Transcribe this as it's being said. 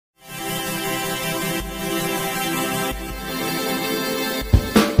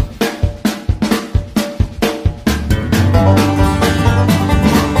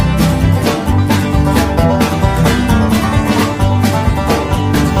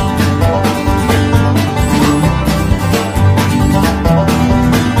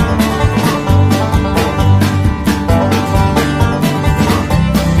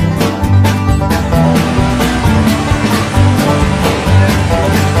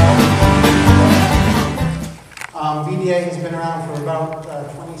about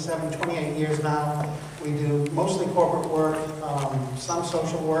 27, 28 years now. We do mostly corporate work, some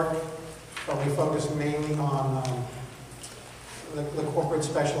social work, but we focus mainly on the corporate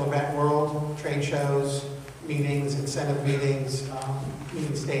special event world, trade shows, meetings, incentive meetings,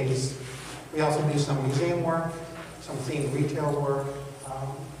 meeting stages. We also do some museum work, some themed retail work,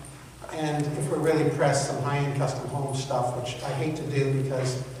 and if we're really pressed, some high-end custom home stuff, which I hate to do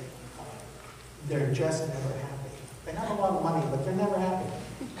because they're just never happy. They have a lot of money, but they're never happy.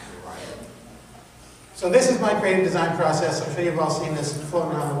 So this is my creative design process. I'm sure you've all seen this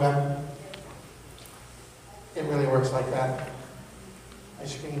floating around the web. It really works like that. I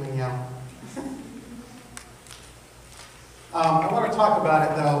scream and yell. I want to talk about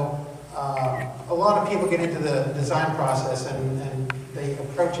it though. A lot of people get into the design process and they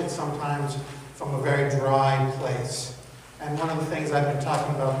approach it sometimes from a very dry place. And one of the things I've been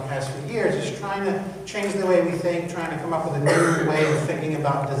talking about the past few years is trying to change the way we think, trying to come up with a new way of thinking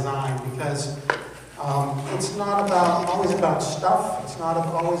about design, because it's not always about stuff, it's not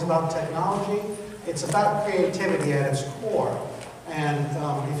always about technology, it's about creativity at its core. And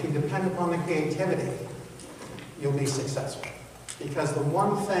if you depend upon the creativity, you'll be successful. Because the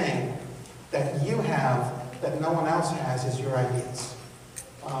one thing that you have that no one else has is your ideas.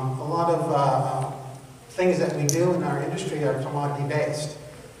 A lot of things that we do in our industry are commodity-based.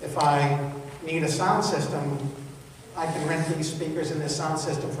 If I need a sound system, I can rent these speakers in this sound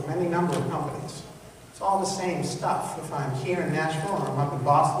system from any number of companies. It's all the same stuff. If I'm here in Nashville, or I'm up in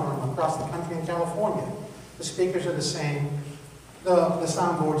Boston, or I'm across the country in California, the speakers are the same, the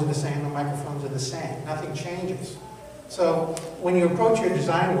soundboards are the same, the microphones are the same. Nothing changes. So when you approach your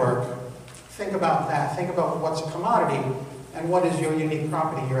design work, think about that. Think about what's a commodity and what is your unique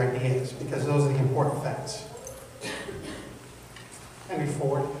property, your ideas, because those are the important things. Henry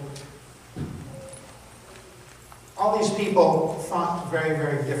Ford. All these people thought very,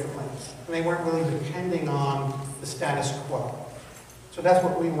 very differently, and they weren't really depending on the status quo. So that's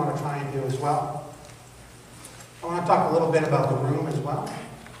what we want to try and do as well. I want to talk a little bit about the room as well.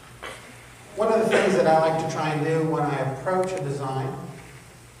 One of the things that I like to try and do when I approach a design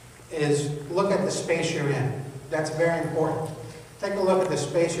is look at the space you're in. That's very important. Take a look at the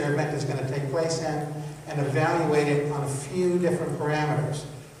space your event is going to take place in and evaluate it on a few different parameters.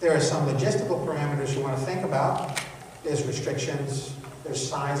 There are some logistical parameters you want to think about. There's restrictions, there's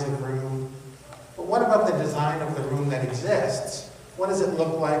size of room. But what about the design of the room that exists? What does it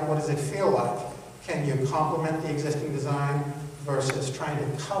look like? What does it feel like? Can you complement the existing design versus trying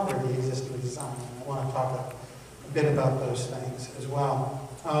to cover the existing design? I want to talk a bit about those things as well.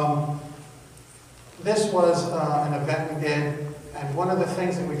 This was an event we did, and one of the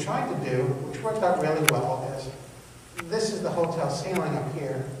things that we tried to do, which worked out really well, is this is the hotel ceiling up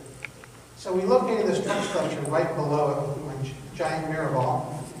here. So we located this truck structure right below it with my giant mirror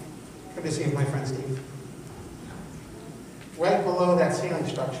ball. Good to see you, my friend Steve. Right below that ceiling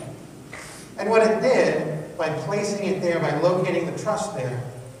structure. And what it did, by placing it there, by locating the truss there,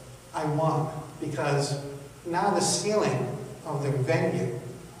 I won. Because now the ceiling of the venue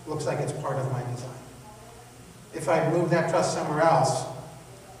looks like it's part of my design. If I'd moved that truss somewhere else,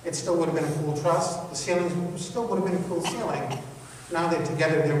 it still would have been a cool truss. The ceiling still would have been a cool ceiling. Now they're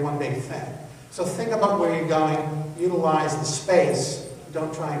together, they're one big thing. So think about where you're going, utilize the space,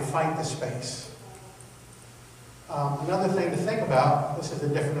 don't try and fight the space. Another thing to think about, this is a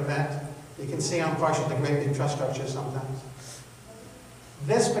different event. You can see I'm partial to great big truss structures sometimes.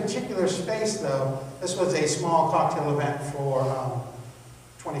 This particular space though, this was a small cocktail event for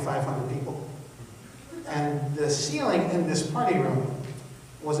 2,500 people. And the ceiling in this party room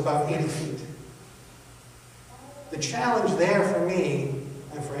was about 80 feet. The challenge there for me,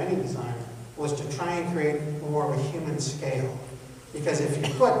 and for any designer, was to try and create more of a human scale. Because if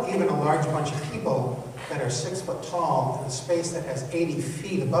you put even a large bunch of people that are 6 foot tall in a space that has 80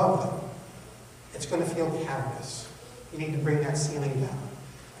 feet above them, it's going to feel cavernous. You need to bring that ceiling down.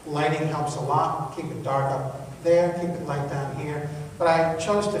 Lighting helps a lot. Keep it dark up there, keep it light down here. But I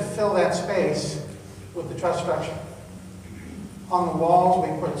chose to fill that space with the truss structure. On the walls,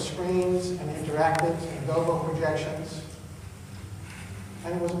 we put screens and interactives and go-go projections.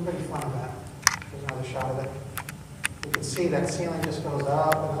 And it was a pretty fun event. Here's another shot of it. You can see that ceiling just goes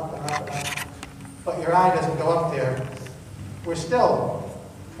up and up and up and up. But your eye doesn't go up there. We're still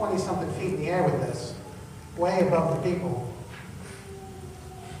 20-something feet in the air with this, way above the people.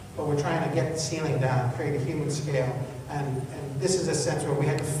 But we're trying to get the ceiling down, create a human scale. And this is a sense where we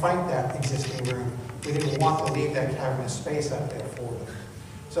had to fight that existing room. We didn't want to leave that cavernous space out there for them.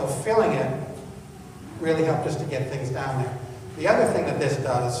 So filling it really helped us to get things down there. The other thing that this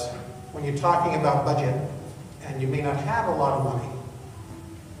does, when you're talking about budget, and you may not have a lot of money,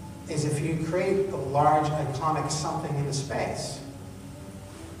 is if you create a large, iconic something in the space,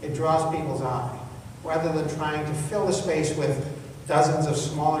 it draws people's eye. Rather than trying to fill the space with dozens of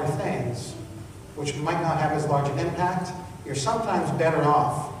smaller things, which might not have as large an impact, you're sometimes better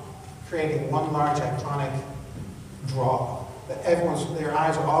off creating one large, iconic draw. That their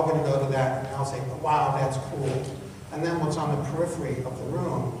eyes are all going to go to that, and they'll say, wow, that's cool. And then what's on the periphery of the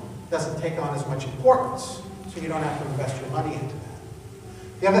room doesn't take on as much importance, so you don't have to invest your money into that.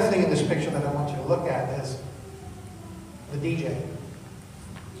 The other thing in this picture that I want you to look at is the DJ.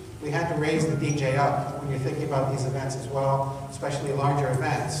 We had to raise the DJ up when you're thinking about these events as well, especially larger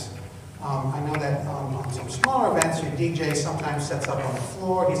events. I know that on some smaller events, your DJ sometimes sets up on the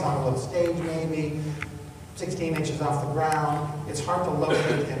floor. He's on a little stage maybe, 16 inches off the ground. It's hard to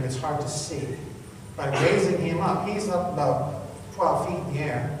locate him. It's hard to see. By raising him up, he's up about 12 feet in the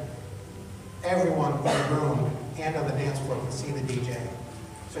air. Everyone in the room and on the dance floor can see the DJ.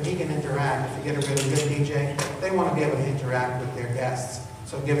 So he can interact. If you get a really good DJ, they want to be able to interact with their guests.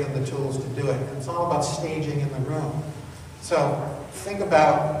 So give them the tools to do it. And it's all about staging in the room. So think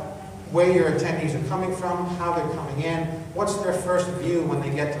about where your attendees are coming from, how they're coming in, what's their first view when they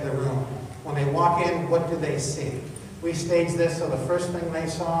get to the room. When they walk in, what do they see? We staged this, so the first thing they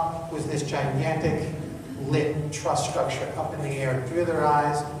saw was this gigantic lit truss structure up in the air. It drew their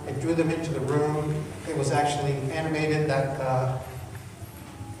eyes, it drew them into the room. It was actually animated. That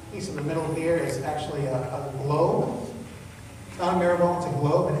piece in the middle here is actually a globe. It's not a mirror ball, it's a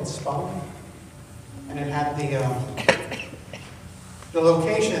globe, and it's spun. And it had the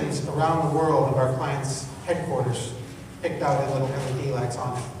locations around the world of our clients' headquarters picked out as little LED lights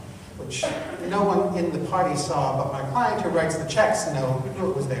on it, which no one in the party saw, but my client who writes the checks knew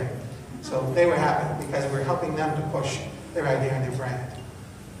it was there. So they were happy because we're helping them to push their idea and their brand.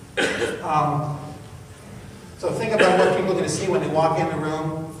 So think about what people are going to see when they walk in the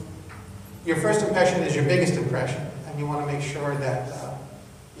room. Your first impression is your biggest impression, and you want to make sure that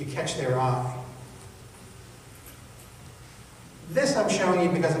you catch their eye. This I'm showing you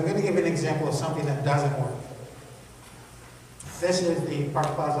because I'm going to give you an example of something that doesn't work. This is the Park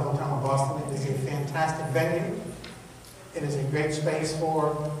Plaza Hotel in Boston. It is a fantastic venue. It is a great space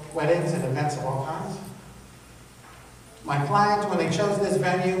for weddings and events of all kinds. My clients, when they chose this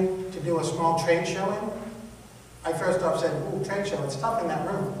venue to do a small trade show in, I first off said, ooh, trade show, it's tough in that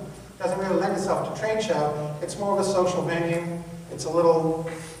room. It doesn't really lend itself to trade show. It's more of a social venue. It's a little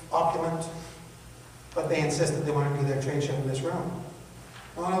opulent. But they insisted they wanted to do their trade show in this room.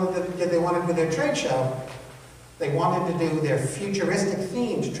 Not only did they want to do their trade show, they wanted to do their futuristic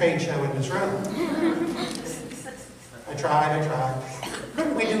themed trade show in this room. I tried.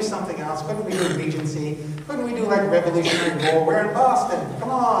 Couldn't we do something else? Couldn't we do Regency? Couldn't we do like Revolutionary War? We're in Boston, come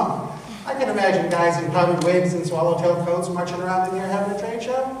on. I can imagine guys in powdered wigs and swallowtail coats marching around in here having a trade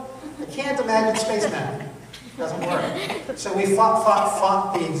show. I can't imagine spacemen. Doesn't work. So we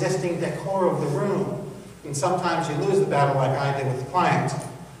fought the existing decor of the room. And sometimes you lose the battle like I did with the client.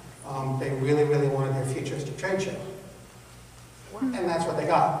 They really, really wanted their futuristic trade show. And that's what they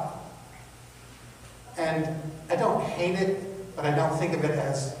got. And I don't hate it, but I don't think of it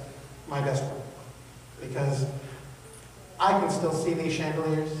as my best work. Because I can still see these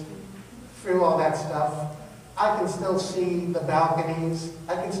chandeliers through all that stuff. I can still see the balconies.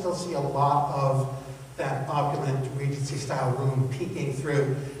 I can still see a lot of that opulent Regency-style room peeking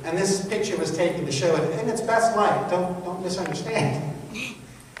through. And this picture was taken to show it in its best light. Don't misunderstand.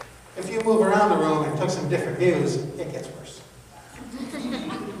 If you move around the room and took some different views, it gets worse.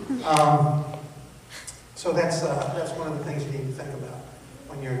 So that's one of the things you need to think about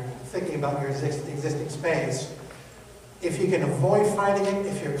when you're thinking about your existing space. If you can avoid fighting it,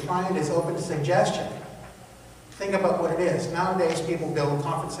 if your client is open to suggestion, think about what it is. Nowadays, people build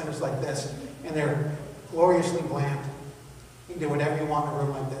conference centers like this, and they're gloriously bland. You can do whatever you want in a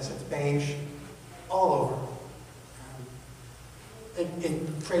room like this. It's beige all over.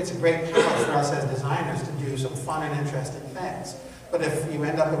 It creates a great palette for us as designers to do some fun and interesting things. But if you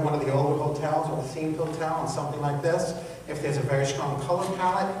end up in one of the older hotels or a themed hotel and something like this, if there's a very strong color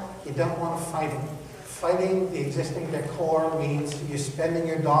palette, you don't want to fight it. Fighting the existing decor means you're spending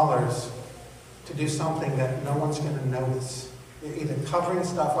your dollars to do something that no one's going to notice. You're either covering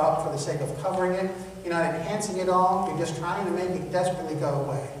stuff up for the sake of covering it, you're not enhancing it all, you're just trying to make it desperately go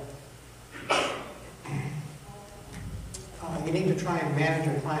away. You need to try and manage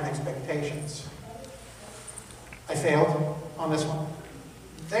your client expectations. I failed on this one.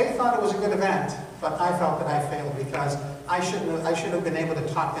 They thought it was a good event, but I felt that I failed because I should have been able to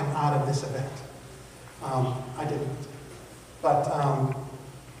talk them out of this event. I didn't. But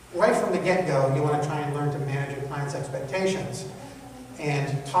right from the get-go, you want to try and learn to manage your client's expectations.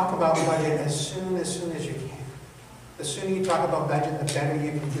 and talk about budget as soon as you can. The sooner you talk about budget, the better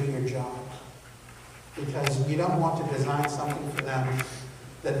you can do your job. Because you don't want to design something for them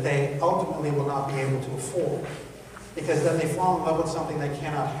that they ultimately will not be able to afford. Because then they fall in love with something they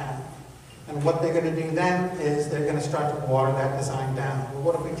cannot have. And what they're going to do then is they're going to start to water that design down. Well,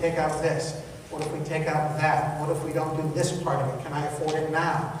 what if we take out this? What if we take out that? What if we don't do this part of it? Can I afford it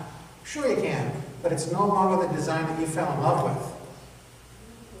now? Sure you can, but it's no longer the design that you fell in love with.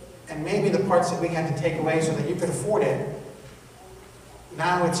 And maybe the parts that we had to take away so that you could afford it,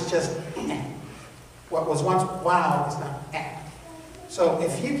 now it's just what was once wow is now So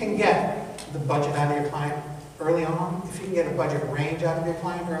if you can get the budget out of your client early on, if you can get a budget range out of your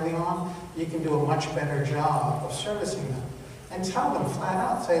client early on, you can do a much better job of servicing them. And tell them flat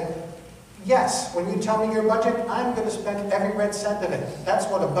out, say, yes, when you tell me your budget, I'm going to spend every red cent of it. That's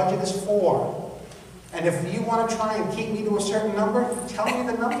what a budget is for. And if you want to try and keep me to a certain number, tell me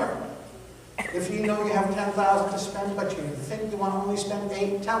the number. If you know you have $10,000 to spend, but you think you want to only spend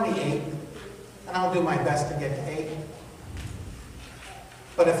 $8, tell me $8, and I'll do my best to get to $8.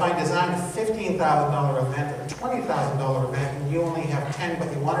 But if I design a $15,000 event or a $20,000 event, and you only have 10,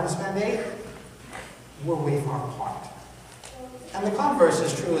 but you wanted to spend 8, we're way far apart. And the converse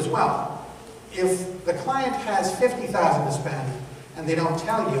is true as well. If the client has $50,000 to spend, and they don't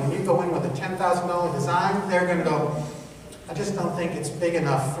tell you, when you go in with a $10,000 design, they're going to go, I just don't think it's big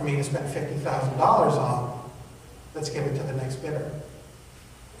enough for me to spend $50,000 on. Let's give it to the next bidder.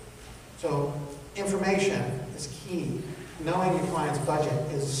 So information is key. Knowing your client's budget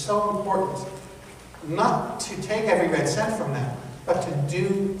is so important. Not to take every red cent from them, but to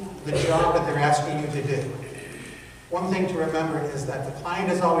do the job that they're asking you to do. One thing to remember is that the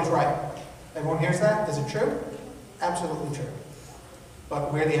client is always right. Everyone hears that? Is it true? Absolutely true.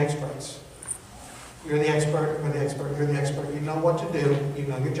 But we're the experts. You're the expert, we're the expert, you're the expert. You know what to do, you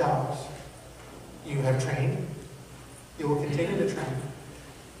know your jobs. You have trained. You will continue to train.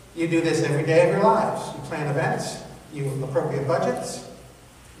 You do this every day of your lives. You plan events, you appropriate budgets.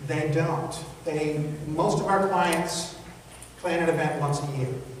 They don't. Most of our clients plan an event once a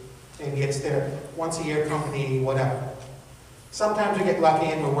year. Maybe it's their once a year company, whatever. Sometimes we get lucky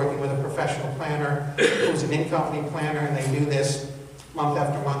and we're working with a professional planner who's an in-company planner, and they do this month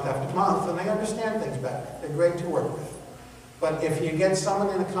after month after month, and they understand things better. They're great to work with. But if you get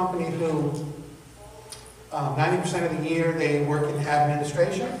someone in a company who 90% of the year they work in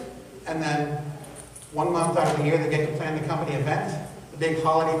administration, and then 1 month out of the year they get to plan the company event, the big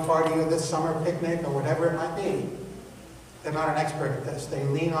holiday party or this summer picnic or whatever it might be, they're not an expert at this. They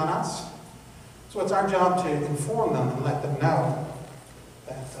lean on us. So it's our job to inform them and let them know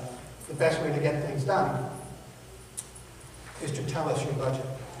that the best way to get things done is to tell us your budget.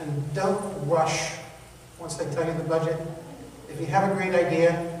 And don't rush once they tell you the budget. If you have a great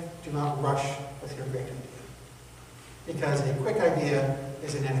idea, do not rush with your great idea. Because a quick idea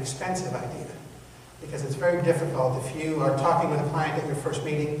is an inexpensive idea. Because it's very difficult if you are talking with a client at your first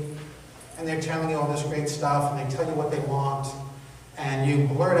meeting and they're telling you all this great stuff and they tell you what they want and you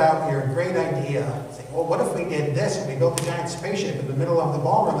blurt out your great idea. Say, well, what if we did this and we built a giant spaceship in the middle of the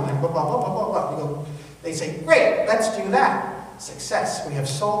ballroom and then blah, blah, blah, blah, blah, blah. They say, great, let's do that. Success, we have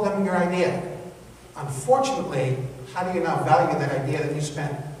sold them your idea. Unfortunately, how do you now value that idea that you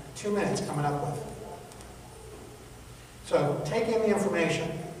spent 2 minutes coming up with? So take in the information,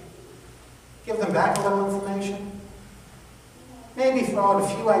 give them back a little information, maybe throw out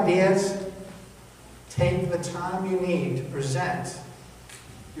a few ideas, take the time you need to present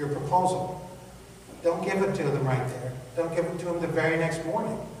your proposal. Don't give it to them right there. Don't give it to them the very next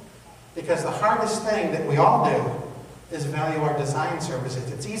morning. Because the hardest thing that we all do is value our design services.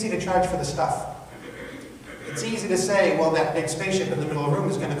 It's easy to charge for the stuff. It's easy to say, well, that big spaceship in the middle of the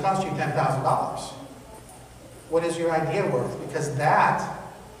room is going to cost you $10,000. What is your idea worth? Because that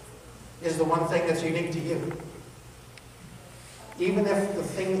is the one thing that's unique to you. Even if the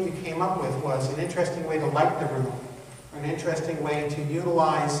thing that you came up with was an interesting way to light the room, or an interesting way to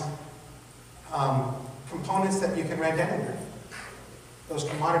utilize components that you can rent anywhere, those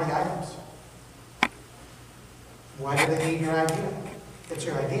commodity items. Why do they need your idea? It's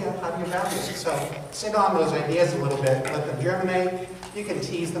your idea. How do you value it? So sit on those ideas a little bit, let them germinate. You can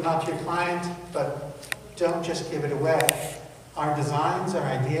tease them out to your client, but don't just give it away. Our designs, our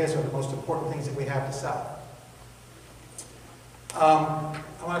ideas are the most important things that we have to sell.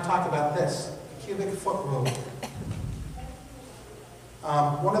 I want to talk about this, the cubic foot rule.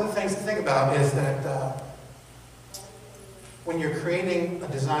 One of the things to think about is that when you're creating a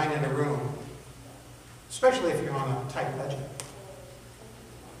design in a room, especially if you're on a tight budget,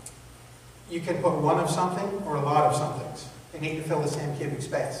 you can put one of something or a lot of some things. They need to fill the same cubic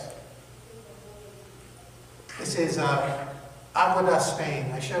space. This is Aguada,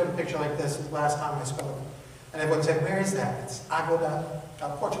 Spain. I showed a picture like this last time I spoke. And everyone said, where is that? It's Aguada,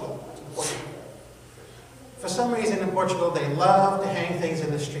 Portugal. It's in Portugal. For some reason in Portugal, they love to hang things in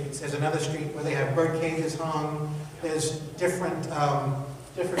the streets. There's another street where they have bird cages hung. There's different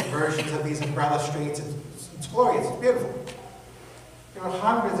versions of these umbrella streets. It's glorious. It's beautiful. There are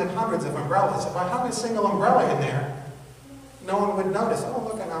hundreds and hundreds of umbrellas. If I hung a single umbrella in there, no one would notice. Oh,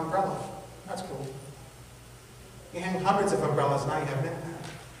 look, an umbrella. That's cool. You hang hundreds of umbrellas, now you have an impact.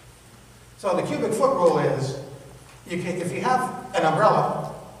 So the cubic foot rule is, if you have an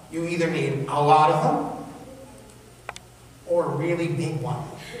umbrella, you either need a lot of them or a really big one.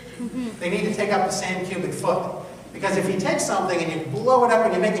 They need to take up the same cubic foot. Because if you take something and you blow it up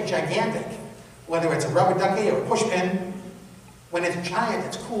and you make it gigantic, whether it's a rubber ducky or a push pin, when it's giant,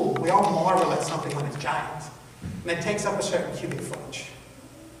 it's cool. We all marvel at something when it's giant. And it takes up a certain cubic footage.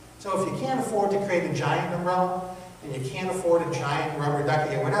 So if you can't afford to create a giant umbrella, and you can't afford a giant rubber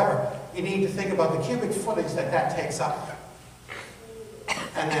ducky or whatever, you need to think about the cubic footage that that takes up.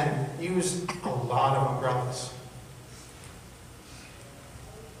 And then use a lot of umbrellas.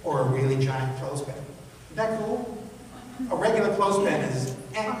 Or a really giant clothespin. Isn't that cool? A regular clothespin is,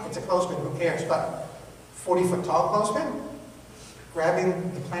 it's a clothespin, who cares? But 40-foot tall clothespin,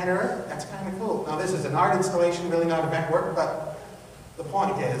 grabbing the planet Earth, that's kind of cool. Now this is an art installation, really not event work, but the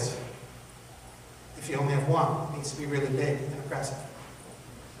point is, if you only have one, it needs to be really big and impressive.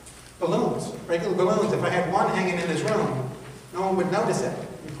 Balloons, regular balloons. If I had one hanging in this room, no one would notice it.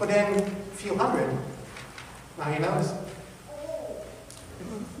 You put in a few hundred, now you notice it.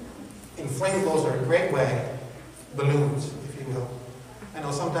 Inflatables are a great way, balloons, if you will. I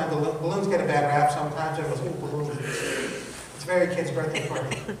know sometimes balloons get a bad rap, sometimes everyone's, ooh, balloons. It's a very kid's birthday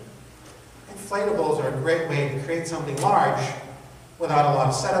party. Inflatables are a great way to create something large without a lot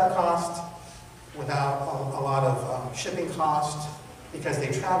of setup cost, without a lot of shipping cost, because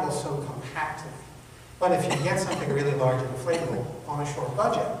they travel so compactly. But if you get something really large and inflatable on a short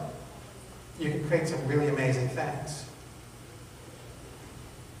budget, you can create some really amazing things.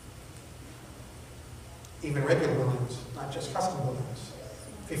 Even regular balloons, not just custom balloons.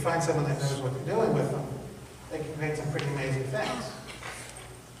 If you find someone that knows what they're doing with them, they can create some pretty amazing things.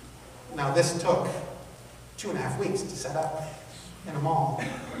 Now this took 2.5 weeks to set up in a mall.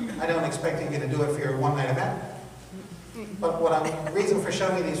 I don't expect you to do it for your one-night event. But the reason for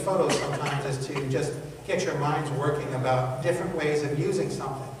showing you these photos sometimes is to just get your minds working about different ways of using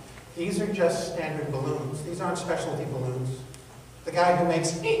something. These are just standard balloons. These aren't specialty balloons. The guy who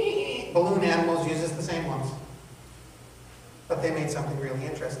makes balloon animals uses the same ones. But they made something really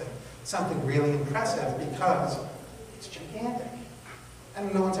interesting, something really impressive because it's gigantic.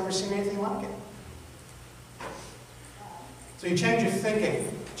 And no one's ever seen anything like it. So you change your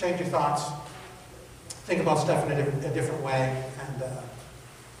thinking, change your thoughts, think about stuff in a different way, and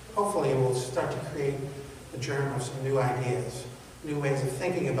hopefully it will start to create the germ of some new ideas, new ways of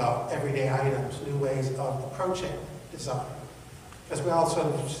thinking about everyday items, new ways of approaching design. Because we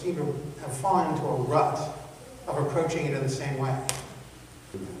also seem to have fallen into a rut of approaching it in the same way.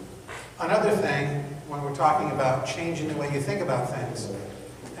 Another thing, when we're talking about changing the way you think about things,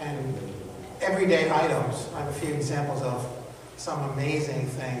 and everyday items, I have a few examples of some amazing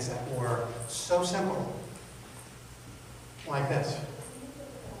things that were so simple, like this.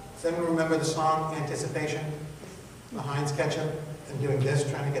 Does anyone remember the song Anticipation? The Heinz ketchup, and doing this,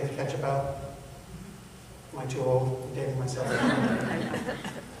 trying to get the ketchup out? Am I too old? I'm dating myself.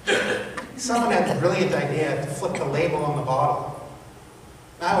 Someone had the brilliant idea to flip the label on the bottle.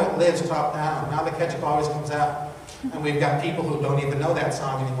 Now it lives top down. Now the ketchup always comes out. And we've got people who don't even know that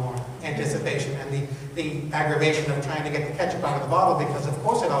song anymore. Anticipation and the aggravation of trying to get the ketchup out of the bottle, because of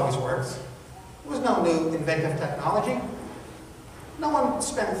course it always works. There was no new inventive technology. No one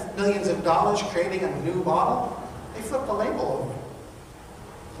spent millions of dollars creating a new bottle. They flipped the label over.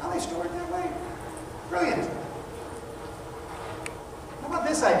 Now they store it that way. Brilliant. How about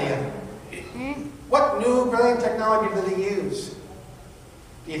this idea? What new brilliant technology do they use?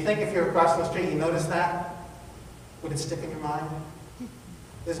 Do you think if you're across the street you notice that? Would it stick in your mind?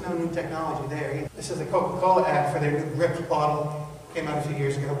 There's no new technology there either. This is a Coca-Cola ad for their new Grip bottle. Came out a few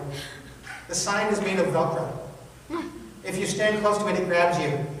years ago. The sign is made of Velcro. If you stand close to it, it grabs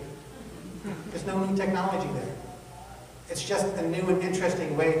you. There's no new technology there. It's just a new and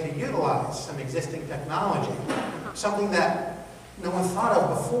interesting way to utilize some existing technology. Something that no one thought of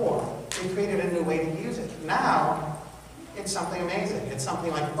before. They created a new way to use it. Now, it's something amazing. It's something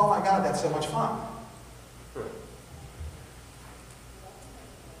like, oh my God, that's so much fun.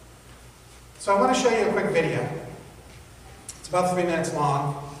 So I want to show you a quick video. about 3 minutes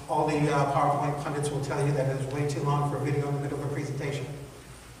long. All the PowerPoint pundits will tell you that it is way too long for a video in the middle of a presentation.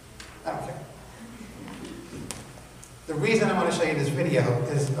 I don't care. The reason I want to show you this video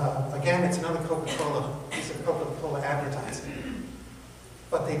is, again, it's another Coca-Cola, piece of Coca-Cola advertising.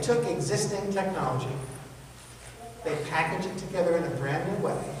 But they took existing technology, they packaged it together in a brand new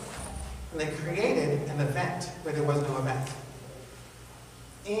way, and they created an event where there was no event.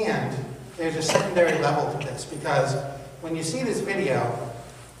 And there's a secondary level to this, because when you see this video,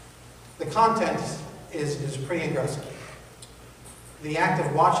 the content is pretty engrossing. The act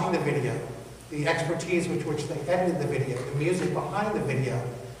of watching the video, the expertise with which they edited the video, the music behind the video,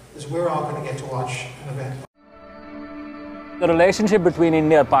 is we're all going to get to watch an event. The relationship between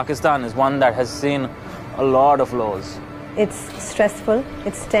India and Pakistan is one that has seen a lot of lows. It's stressful,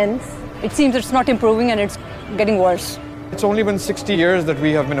 it's tense. It seems it's not improving and it's getting worse. It's only been 60 years that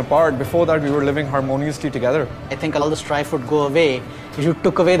we have been apart. Before that, we were living harmoniously together. I think all the strife would go away if you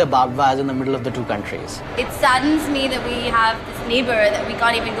took away the barbed wires in the middle of the two countries. It saddens me that we have this neighbor that we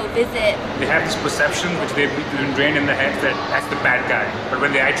can't even go visit. They have this perception which they've been ingrained in their heads that that's the bad guy. But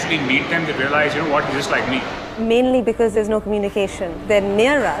when they actually meet them, they realize, you know what, he's just like me. Mainly because there's no communication. They're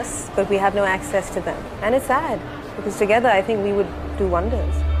near us, but we have no access to them. And it's sad, because together I think we would do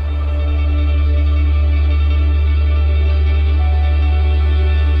wonders.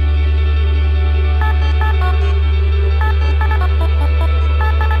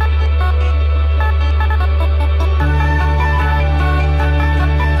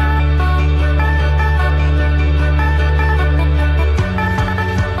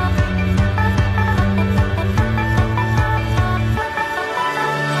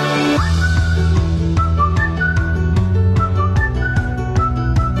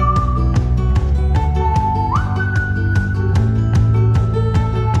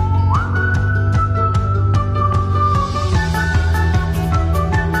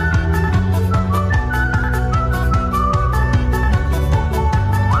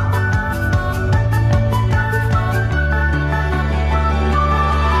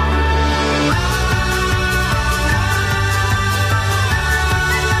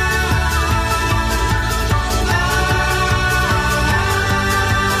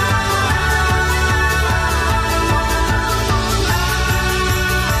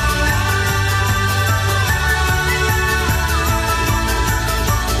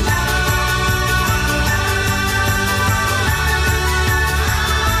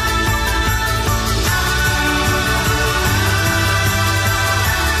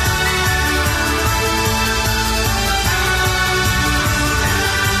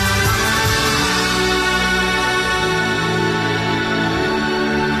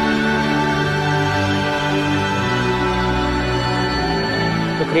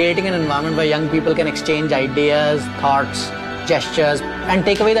 Creating an environment where young people can exchange ideas, thoughts, gestures, and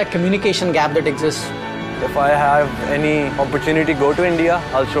take away that communication gap that exists. If I have any opportunity to go to India,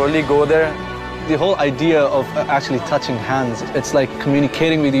 I'll surely go there. The whole idea of actually touching hands, it's like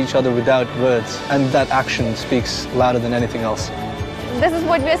communicating with each other without words, and that action speaks louder than anything else. This is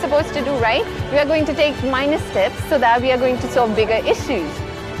what we are supposed to do, right? We are going to take minor steps so that we are going to solve bigger issues.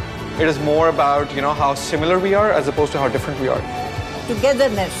 It is more about, how similar we are as opposed to how different we are.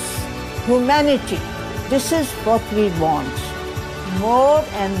 Togetherness, humanity, this is what we want. More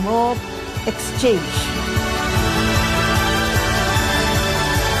and more exchange.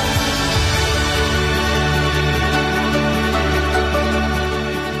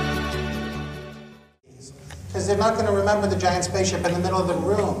 Because they're not going to remember the giant spaceship in the middle of the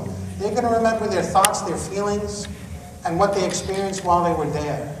room. They're going to remember their thoughts, their feelings, and what they experienced while they were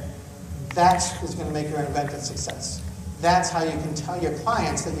there. That's what's going to make your event a success. That's how you can tell your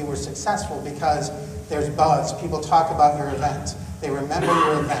clients that you were successful, because there's buzz. People talk about your event. They remember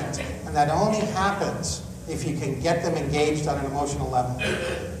your event. And that only happens if you can get them engaged on an emotional level.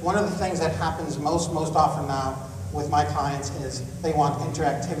 One of the things that happens most often now with my clients is they want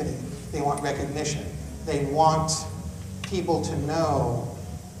interactivity. They want recognition. They want people to know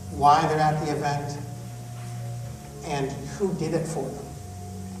why they're at the event and who did it for them.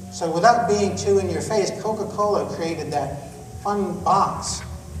 So without being too in your face, Coca-Cola created that fun box.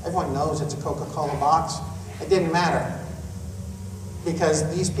 Everyone knows it's a Coca-Cola box. It didn't matter,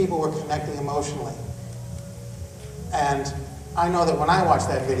 because these people were connecting emotionally. And I know that when I watch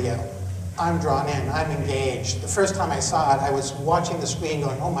that video, I'm drawn in, I'm engaged. The first time I saw it, I was watching the screen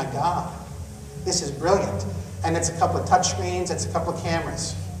going, oh my God, this is brilliant. And it's a couple of touch screens, it's a couple of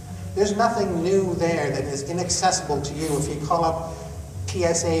cameras. There's nothing new there that is inaccessible to you if you call up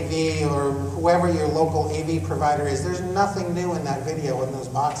TSAV or whoever your local AV provider is. There's nothing new in that video in those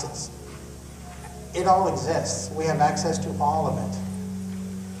boxes. it all exists. We have access to all of it,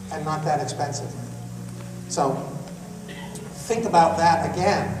 and not that expensive. So think about that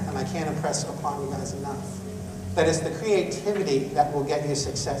again, and I can't impress upon you guys enough. That it's the creativity that will get you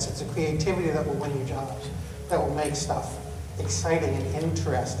success. It's the creativity that will win you jobs, that will make stuff exciting and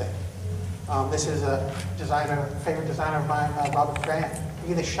interesting. This is a designer, favorite designer of mine, Robert Grant.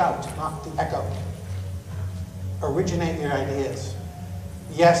 Be the shout, not the echo. Originate your ideas.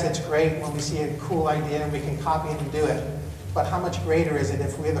 Yes, it's great when we see a cool idea and we can copy it and do it. But how much greater is it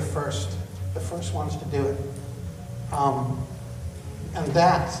if we're the first ones to do it? And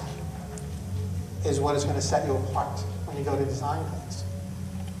that is what is going to set you apart when you go to design things.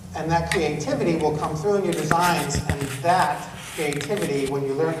 And that creativity will come through in your designs, and that creativity, when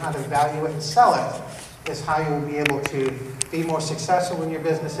you learn how to value it and sell it, is how you will be able to be more successful in your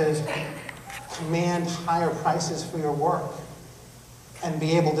businesses, command higher prices for your work, and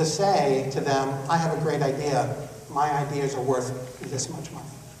be able to say to them, I have a great idea. My ideas are worth this much money.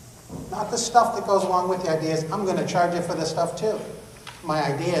 Not the stuff that goes along with the ideas. I'm going to charge you for this stuff too. My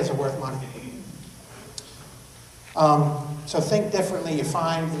ideas are worth money. So think differently. You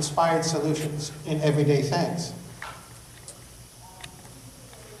find inspired solutions in everyday things.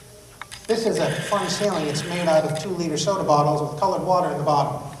 This is a fun ceiling. It's made out of 2-liter soda bottles with colored water in the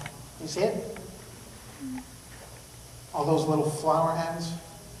bottom. You see it? All those little flower heads.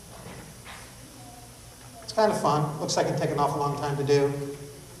 It's kind of fun. Looks like it'd take an awful long time to do.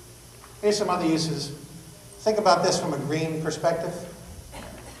 Here's some other uses. Think about this from a green perspective.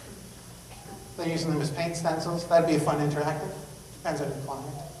 They're using them as paint stencils. That'd be a fun interactive. Depends on your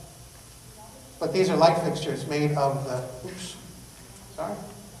climate. But these are light fixtures made of the, oops, sorry.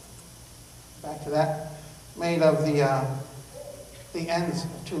 Back to that. Made of the ends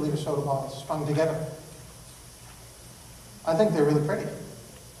of 2-liter soda bottles strung together. I think they're really pretty.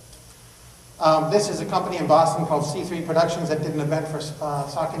 This is a company in Boston called C3 Productions that did an event for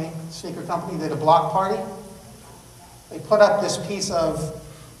Saucony sneaker company. They did a block party. They put up this piece of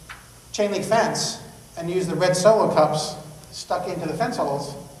chain link fence and used the red Solo cups stuck into the fence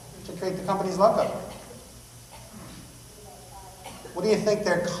holes to create the company's logo. What do you think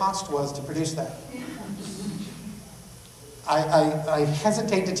their cost was to produce that? I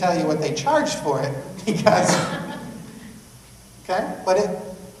hesitate to tell you what they charged for it because, okay, but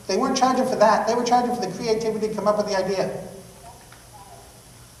they weren't charging for that. They were charging for the creativity to come up with the idea.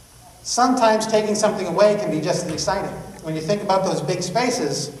 Sometimes taking something away can be just as exciting. When you think about those big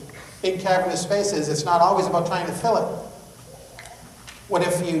spaces, big cavernous spaces, it's not always about trying to fill it. What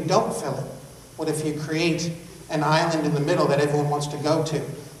if you don't fill it? What if you create an island in the middle that everyone wants to go to?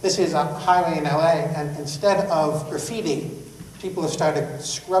 This is a highway in LA, and instead of graffiti, people have started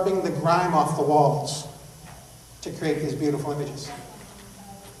scrubbing the grime off the walls to create these beautiful images.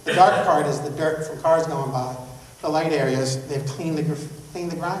 The dark part is the dirt from cars going by. The light areas, they've cleaned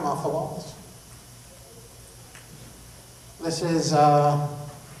the grime off the walls. This is a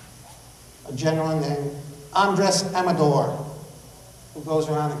gentleman named Andres Amador, who goes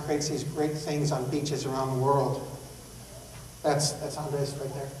around and creates these great things on beaches around the world. That's Andres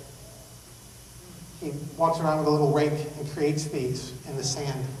right there. He walks around with a little rake and creates these in the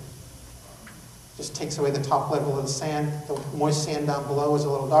sand. Just takes away the top level of the sand. The moist sand down below is a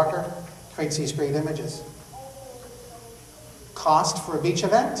little darker. Creates these great images. Cost for a beach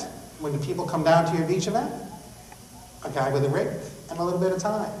event? When the people come down to your beach event? A guy with a rake and a little bit of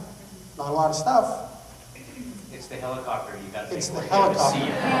time. Not a lot of stuff. It's the helicopter. You got to It's take the a look at helicopter. to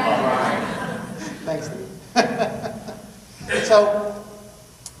see it. Thanks, Steve. So,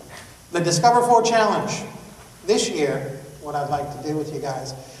 the Discover 4 Challenge. This year, what I'd like to do with you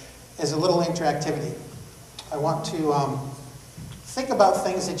guys is a little interactivity. I want to think about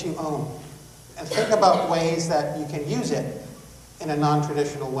things that you own and think about ways that you can use it in a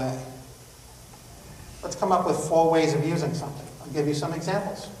non-traditional way. Let's come up with 4 ways of using something. I'll give you some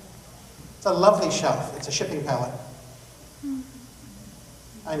examples. It's a lovely shelf. It's a shipping pallet.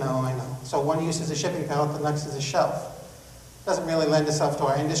 I know. So one use is a shipping pallet, the next is a shelf. Doesn't really lend itself to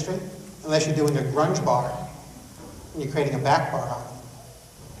our industry unless you're doing a grunge bar and you're creating a back bar on it.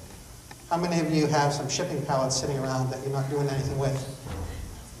 How many of you have some shipping pallets sitting around that you're not doing anything with?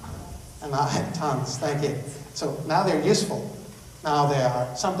 And I had tons, thank you. So now they're useful. Now they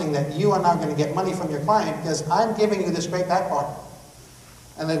are something that you are now going to get money from your client because I'm giving you this great back bar.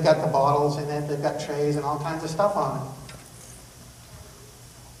 And they've got the bottles in it, they've got trays and all kinds of stuff on it.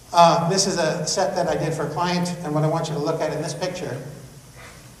 This is a set that I did for a client, and what I want you to look at in this picture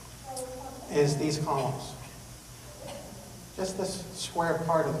is these columns. Just this square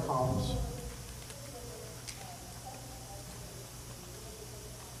part of the columns.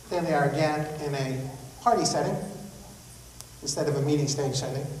 There they are again in a party setting instead of a meeting stage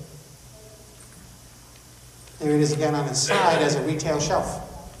setting. There it is again on its side as a retail shelf.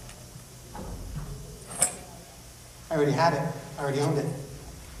 I already had it. I already owned it.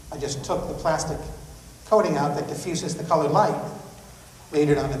 I just took the plastic coating out that diffuses the colored light, laid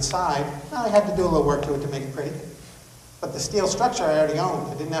it on its side. Now I had to do a little work to it to make it pretty. But the steel structure I already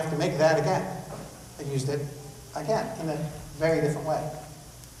owned. I didn't have to make that again. I used it again in a very different way.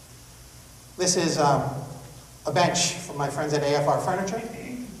 This is a bench from my friends at AFR Furniture.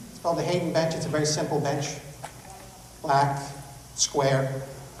 It's called the Hayden bench. It's a very simple bench. Black, square,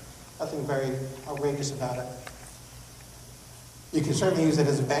 nothing very outrageous about it. You can certainly use it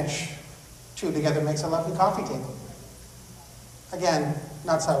as a bench. Two together makes a lovely coffee table. Again,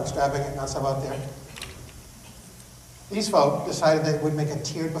 not so extravagant, not so out there. These folk decided they would make a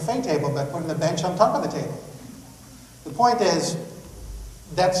tiered buffet table, but putting the bench on top of the table. The point is,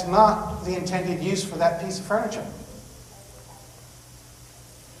 that's not the intended use for that piece of furniture.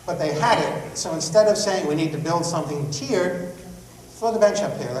 But they had it, so instead of saying we need to build something tiered, throw the bench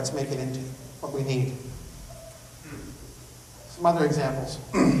up there, let's make it into what we need. Some other examples.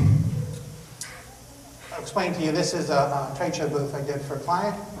 I'll explain to you, this is a trade show booth I did for a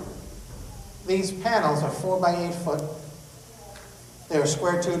client. These panels are 4 by 8 foot. They're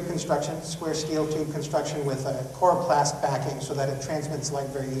square tube construction, square steel tube construction with a coroplast backing so that it transmits light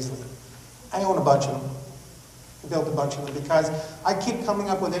very easily. I own a bunch of them. I built a bunch of them because I keep coming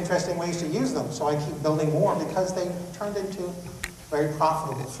up with interesting ways to use them, so I keep building more because they turned into very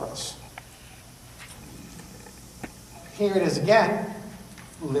profitable for us. Here it is again,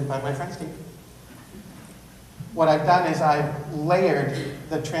 lit by my friend Steve. What I've done is I've layered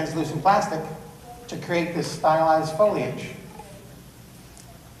the translucent plastic to create this stylized foliage.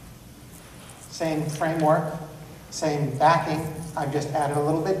 Same framework, same backing. I've just added a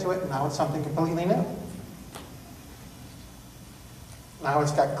little bit to it, and now it's something completely new. Now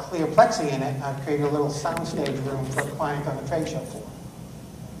it's got clear plexi in it. I've created a little soundstage room for a client on the trade show floor.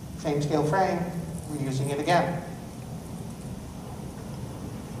 Same steel frame, we're using it again.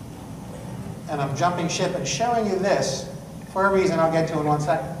 And I'm jumping ship and showing you this for a reason I'll get to in 1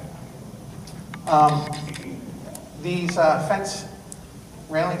 second. These fence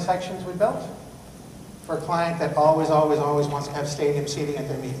railing sections we built for a client that always wants to have stadium seating at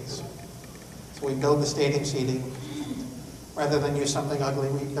their meetings. So we build the stadium seating. Rather than use something ugly,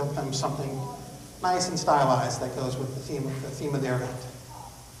 we built them something nice and stylized that goes with the theme of their event.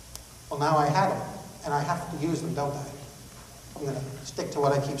 Well, now I have them, and I have to use them, don't I? I'm going to stick to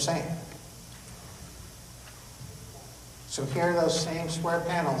what I keep saying. So here are those same square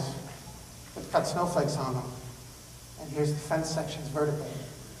panels with cut snowflakes on them. And here's the fence sections vertically.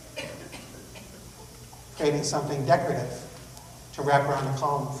 Creating something decorative to wrap around the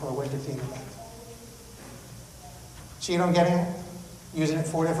column for a winter theme event. See what I'm getting at? Using it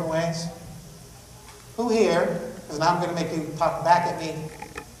 4 different ways. Who here, because now I'm going to make you talk back at me,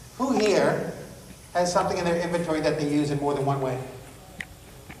 who here has something in their inventory that they use in more than one way?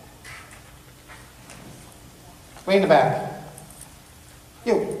 Way in the back.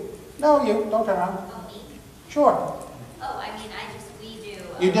 You. No, you. Don't turn around. Oh, me? Sure. Oh, I mean, we do.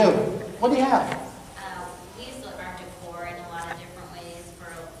 You do. What do you have? We use our decor in a lot of different ways for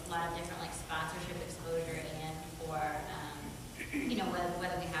a lot of different like sponsorship exposure and for, you know,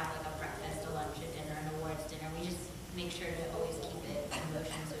 whether we have like a breakfast, a lunch, a dinner, an awards dinner, we just make sure to always keep it in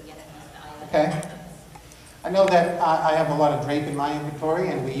motion so we get the most value. Okay. I know that I have a lot of drape in my inventory,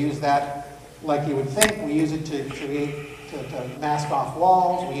 and we use that like you would think. We use it to create, to mask off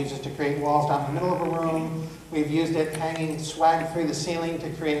walls. We use it to create walls down the middle of a room. We've used it hanging swag through the ceiling to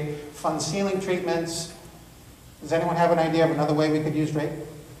create fun ceiling treatments. Does anyone have an idea of another way we could use drape?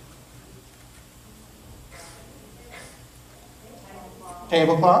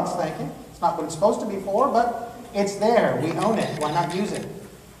 Tablecloths, thank you. It's not what it's supposed to be for, but it's there. We own it. Why not use it?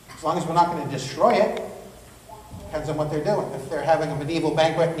 As long as we're not going to destroy it. Depends on what they're doing. If they're having a medieval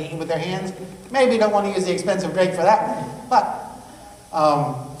banquet and eating with their hands, maybe don't want to use the expensive drape for that one. But,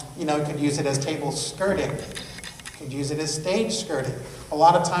 you know, you could use it as table skirting. You could use it as stage skirting. A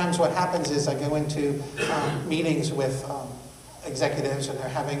lot of times what happens is I go into meetings with executives, and they're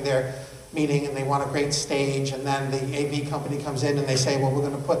having their meeting and they want a great stage, and then the AV company comes in and they say, well, we're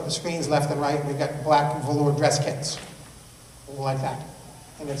going to put the screens left and right, and we've got black velour dress kits. Like that.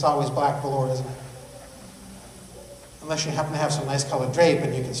 And it's always black velour, isn't it? Unless you happen to have some nice colored drape,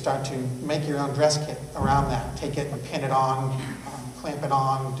 and you can start to make your own dress kit around that. Take it and pin it on, clamp it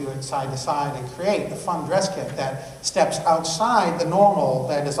on, do it side to side, and create a fun dress kit that steps outside the normal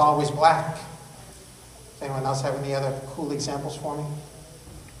that is always black. Does anyone else have any other cool examples for me?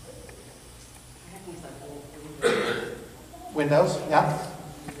 Windows, yeah.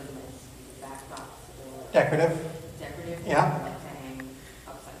 Decorative. Yeah.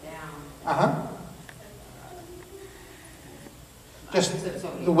 Just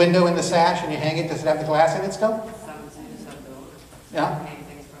the window in the sash and you hang it, does it have the glass in it still? Yeah.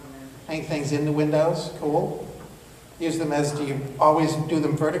 Hang things in the windows, cool. Use them as, do you always do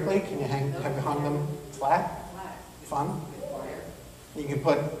them vertically? Can you have you hung them flat? Fun. You can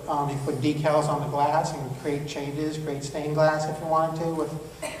put decals on the glass and create changes, create stained glass if you wanted to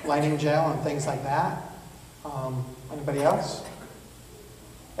with lighting gel and things like that. Anybody else?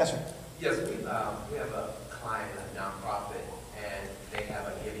 Yes, sir. Yes, we have a client, a nonprofit, and they have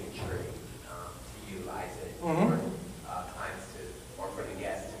a giving tree to utilize it for clients or for the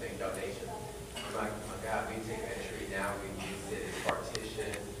guests to make donations. I'm like, oh my God, we take that tree now, we use it as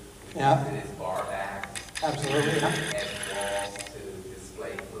partitions, we use it as bar backs, absolutely, as walls to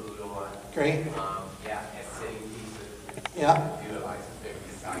display food on. Great. As sitting pieces. Yeah. Utilize it,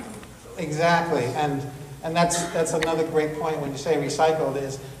 recycled. So exactly, and that's another great point when you say recycled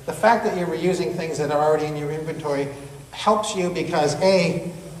is the fact that you're reusing things that are already in your inventory helps you because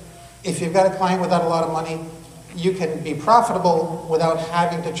A, if you've got a client without a lot of money, you can be profitable without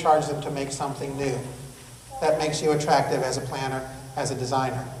having to charge them to make something new. That makes you attractive as a planner, as a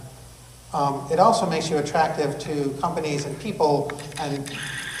designer. It also makes you attractive to companies and people, and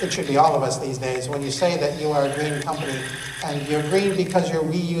it should be all of us these days. When you say that you are a green company, and you're green because you're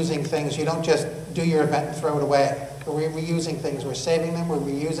reusing things, you don't just do your event and throw it away. We're reusing things, we're saving them, we're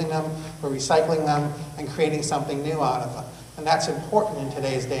reusing them, we're recycling them, and creating something new out of them. And that's important in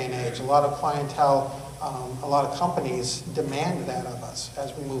today's day and age. A lot of clientele, a lot of companies demand that of us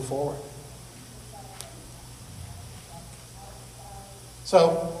as we move forward.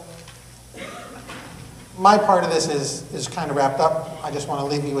 So, my part of this is kind of wrapped up. I just want to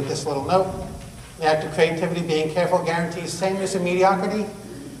leave you with this little note. The act of creativity, being careful, guarantees sameness and mediocrity,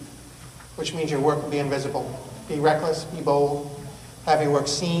 which means your work will be invisible. Be reckless, be bold, have your work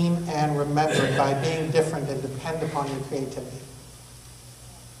seen and remembered by being different and depend upon your creativity.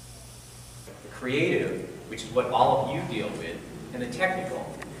 The creative, which is what all of you deal with, and the technical,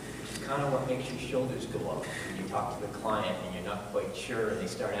 which is kind of what makes your shoulders go up when you talk to the client and you're not quite sure and they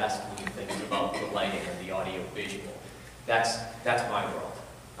start asking you things about the lighting or the audio visual. That's my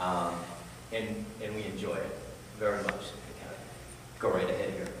world. And we enjoy it very much. Go right ahead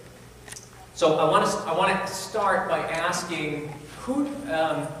here. So I want to start by asking who.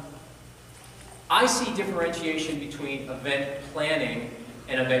 I see differentiation between event planning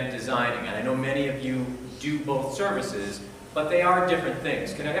and event designing, and I know many of you do both services, but they are different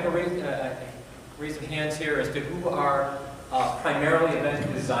things. Can I have a raise of hands here as to who are primarily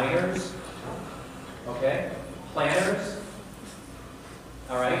event designers? Okay, planners.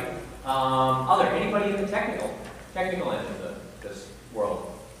 All right. Anybody in the technical end of this world?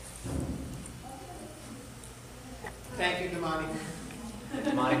 Thank you, Damani.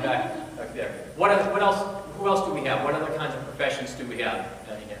 Damani back there. What else? Who else do we have? What other kinds of professions do we have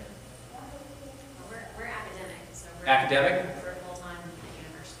down here? We're academic, so we're full-time at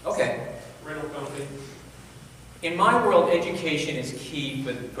universities. Okay. Rental company. In my world, education is key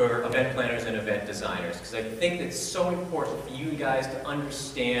for event planners and event designers because I think it's so important for you guys to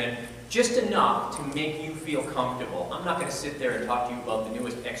understand just enough to make you feel comfortable. I'm not going to sit there and talk to you about the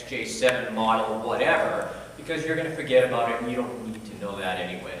newest XJ7 model, whatever, because you're going to forget about it and you don't need to know that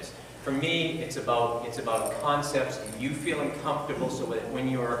anyways. For me, it's about concepts and you feeling comfortable so that when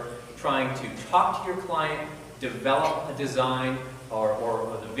you're trying to talk to your client, develop a design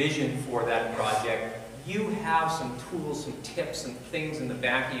or the vision for that project, you have some tools, some tips, and things in the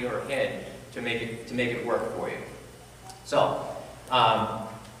back of your head to make it work for you. So,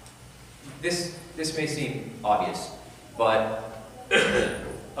 this may seem obvious, but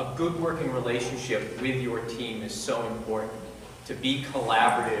a good working relationship with your team is so important. To be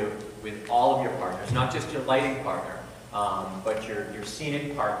collaborative with all of your partners, not just your lighting partner, but your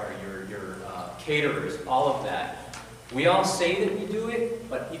scenic partner, your caterers, all of that. We all say that we do it,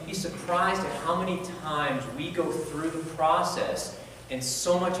 but you'd be surprised at how many times we go through the process and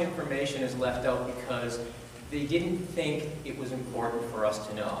so much information is left out because they didn't think it was important for us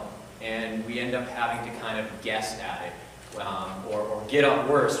to know. And we end up having to kind of guess at it. Or get on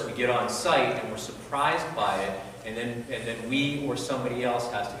worse, we get on site and we're surprised by it, and then we or somebody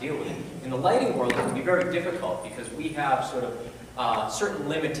else has to deal with it. In the lighting world, it can be very difficult because we have sort of certain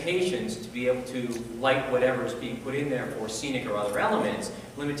limitations to be able to light whatever is being put in there for scenic or other elements.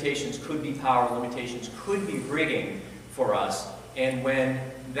 Limitations could be power, limitations could be rigging for us. And when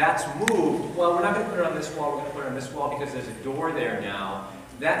that's moved, well, we're not going to put it on this wall, we're going to put it on this wall because there's a door there now.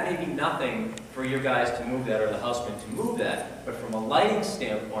 That may be nothing for your guys to move that or the husband to move that, but from a lighting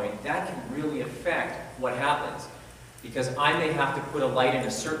standpoint, that can really affect what happens. Because I may have to put a light in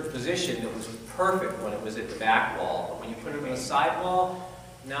a certain position that was perfect when it was at the back wall, but when you put it on the side wall,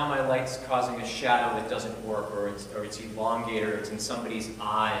 now my light's causing a shadow that doesn't work, or it's elongated, or it's in somebody's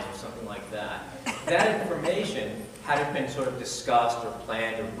eyes, or something like that. That information, had it been sort of discussed or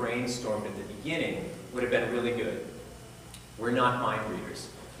planned or brainstormed at the beginning, would have been really good. We're not mind readers.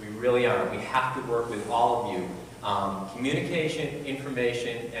 We really aren't. We have to work with all of you. Communication,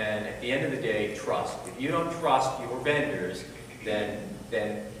 information, and at the end of the day, trust. If you don't trust your vendors, then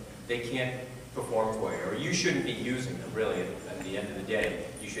they can't perform for you, or you shouldn't be using them, really, at the end of the day.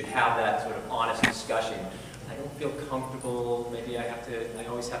 You should have that sort of honest discussion. I don't feel comfortable, maybe I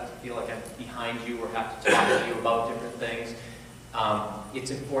always have to feel like I'm behind you or have to talk to you about different things.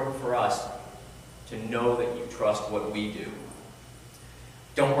 It's important for us to know that you trust what we do.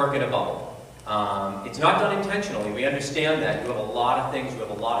 Don't work in a bubble. It's not done intentionally. We understand that. You have a lot of things, you have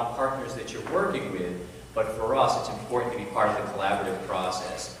a lot of partners that you're working with, but for us, it's important to be part of the collaborative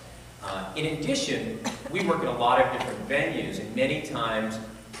process. In addition, we work in a lot of different venues, and many times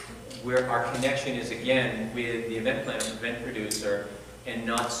where our connection is, again, with the event planner, event producer, and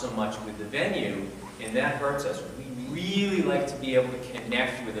not so much with the venue, and that hurts us. We really like to be able to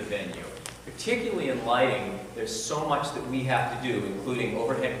connect with a venue. Particularly in lighting, there's so much that we have to do, including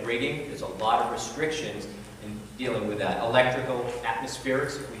overhead rigging. There's a lot of restrictions in dealing with that. Electrical,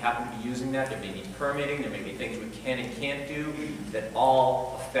 atmospherics, if we happen to be using that, there may be permitting, there may be things we can and can't do that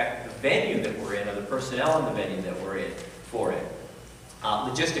all affect the venue that we're in, or the personnel in the venue that we're in for it.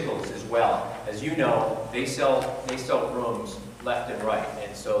 Logisticals as well. As you know, they sell rooms left and right,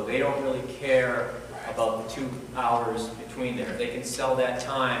 and so they don't really care about the 2 hours between there. They can sell that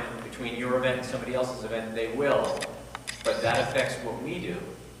time between your event and somebody else's event, they will, but that affects what we do.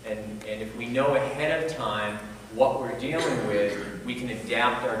 And if we know ahead of time what we're dealing with, we can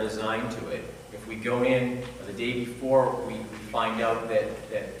adapt our design to it. If we go in the day before we find out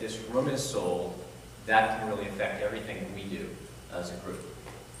that this room is sold, that can really affect everything that we do as a group.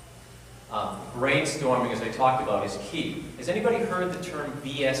 Brainstorming, as I talked about, is key. Has anybody heard the term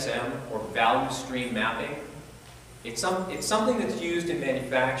VSM, or value stream mapping? It's something that's used in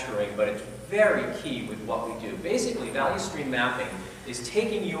manufacturing, but it's very key with what we do. Basically, value stream mapping is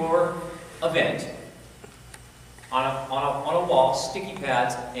taking your event on a wall, sticky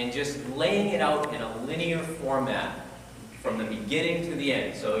pads, and just laying it out in a linear format from the beginning to the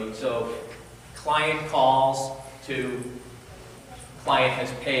end. So client calls to client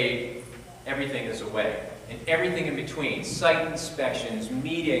has paid, everything is away. And everything in between, site inspections,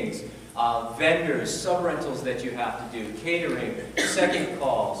 meetings, vendors, sub-rentals that you have to do, catering, second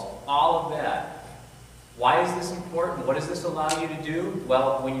calls, all of that. Why is this important? What does this allow you to do?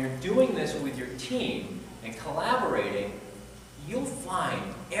 Well, when you're doing this with your team and collaborating, you'll find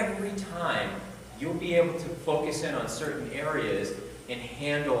every time you'll be able to focus in on certain areas and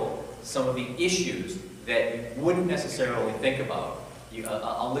handle some of the issues that you wouldn't necessarily think about.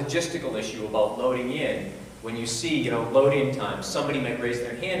 A logistical issue about loading in. When you see, load-in time, somebody might raise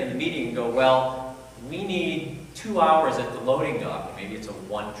their hand in the meeting and go, well, we need 2 hours at the loading dock. Maybe it's a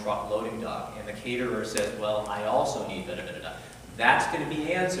 1-truck loading dock. And the caterer says, well, I also need da-da-da-da. That's going to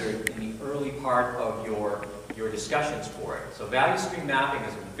be answered in the early part of your discussions for it. So value stream mapping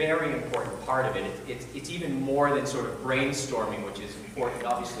is a very important part of it. It's even more than sort of brainstorming, which is important,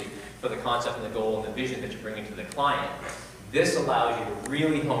 obviously, for the concept and the goal and the vision that you're bringing to the client. This allows you to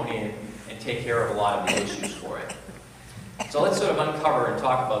really hone in and take care of a lot of the issues for it. So let's sort of uncover and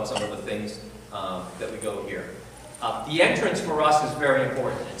talk about some of the things that we go here. The entrance for us is very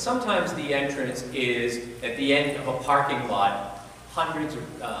important. And sometimes the entrance is at the end of a parking lot, hundreds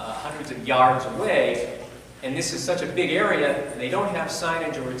of yards away, and this is such a big area, and they don't have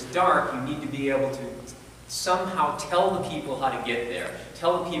signage or it's dark. You need to be able to somehow tell the people how to get there.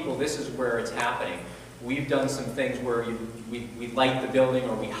 Tell the people this is where it's happening. We've done some things where we light the building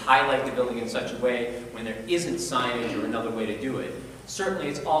or we highlight the building in such a way when there isn't signage or another way to do it. Certainly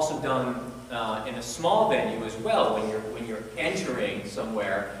it's also done in a small venue as well when you're entering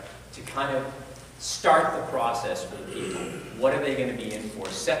somewhere to kind of start the process for the people. What are they going to be in for?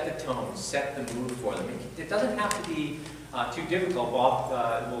 Set the tone, set the mood for them. It doesn't have to be too difficult.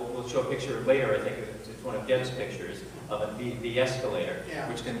 Bob will show a picture later, I think it's one of Deb's pictures, of the escalator,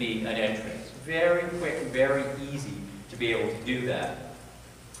 which can be an entrance. Very quick, very easy to be able to do that.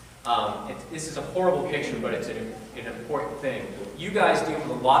 This is a horrible picture, but it's an important thing. You guys deal with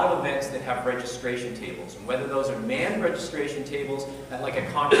a lot of events that have registration tables, and whether those are manned registration tables at like a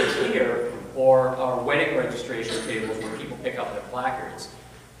conference here, or wedding registration tables where people pick up their placards.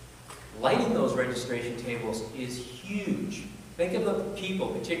 Lighting those registration tables is huge. Think of the people,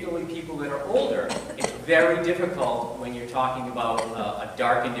 particularly people that are older. It's very difficult when you're talking about a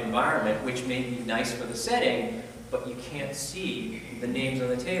darkened environment, which may be nice for the setting, but you can't see the names on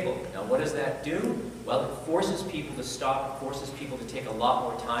the table. Now, what does that do? Well, it forces people to stop, it forces people to take a lot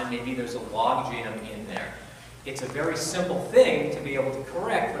more time. Maybe there's a log jam in there. It's a very simple thing to be able to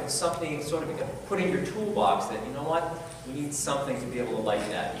correct, but it's something sort of put in your toolbox that, you know what, we need something to be able to light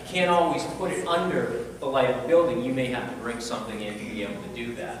that. You can't always put it under the light of the building. You may have to bring something in to be able to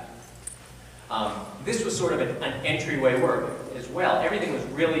do that. This was sort of an entryway work as well. Everything was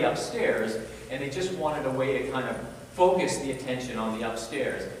really upstairs, and they just wanted a way to kind of focus the attention on the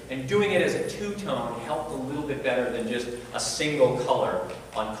upstairs. And doing it as a two-tone helped a little bit better than just a single color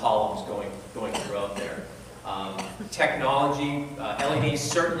on columns going throughout there. Technology, LED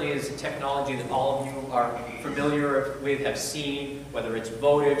certainly is a technology that all of you are familiar with, have seen, whether it's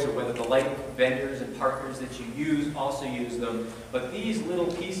votives or whether the light vendors and partners that you use also use them. But these little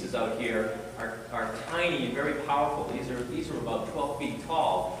pieces out here are tiny and very powerful. These are about 12 feet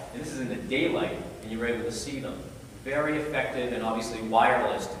tall, and this is in the daylight, and you're able to see them. Very effective and obviously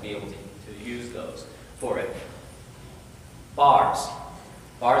wireless to be able to use those for it. Bars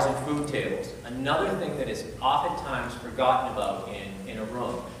and food tables. Another thing that is oftentimes forgotten about in a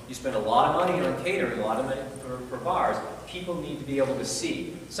room. You spend a lot of money on catering, a lot of money for bars. People need to be able to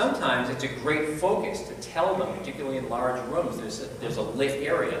see. Sometimes it's a great focus to tell them, particularly in large rooms, there's a lit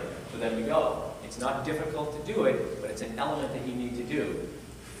area for them to go. It's not difficult to do it, but it's an element that you need to do.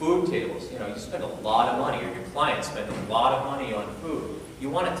 Food tables, you know, you spend a lot of money, or your clients spend a lot of money on food. You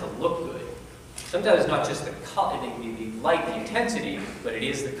want it to look good. Sometimes it's not just the color, the light, the intensity, but it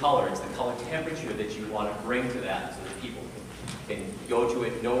is the color. It's the color temperature that you want to bring to that, so that people can go to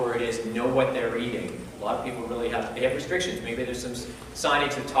it, know where it is, know what they're eating. A lot of people really have restrictions. Maybe there's some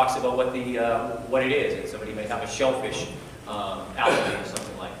signage that talks about what it is, and somebody may have a shellfish allergy or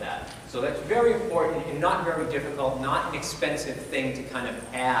something like that. So that's very important and not very difficult, not an expensive thing to kind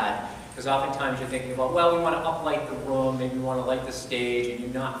of add. Because oftentimes you're thinking about, well, we want to uplight the room, maybe we want to light the stage, and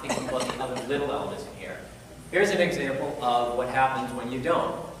you're not thinking about the other little elements in here. Here's an example of what happens when you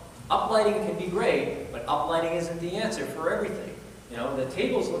don't. Uplighting can be great, but uplighting isn't the answer for everything. You know, the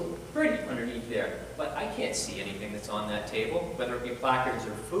tables look pretty underneath there, but I can't see anything that's on that table, whether it be placards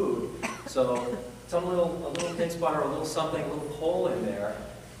or food. So a little pin spot or a little something, a little hole in there.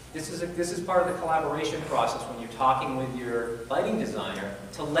 This is part of the collaboration process when you're talking with your lighting designer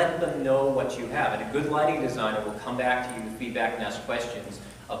to let them know what you have. And a good lighting designer will come back to you with feedback and ask questions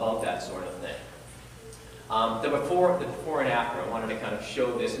about that sort of thing. The before and after, I wanted to kind of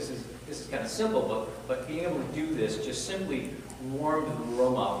show this. This is kind of simple, but being able to do this just simply warmed the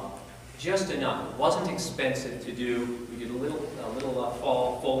room up just enough. It wasn't expensive to do. We did a little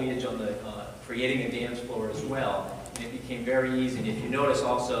fall foliage on the creating a dance floor as well. And it became very easy. And if you notice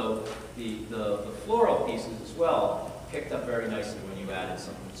also, the floral pieces as well picked up very nicely when you added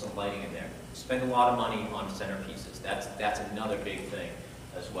some lighting in there. Spend a lot of money on centerpieces. That's another big thing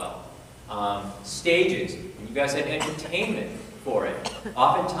as well. Stages. When you guys had entertainment for it,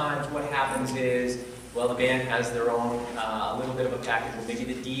 oftentimes what happens is, well, the band has their own a little bit of a package.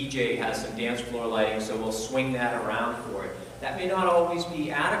 Maybe the DJ has some dance floor lighting, so we'll swing that around for it. That may not always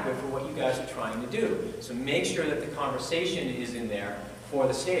be adequate for what you guys are trying to do. So make sure that the conversation is in there for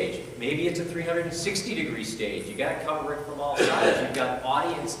the stage. Maybe it's a 360-degree stage. You got to cover it from all sides. You've got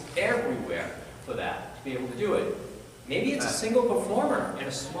audience everywhere for that to be able to do it. Maybe it's a single performer in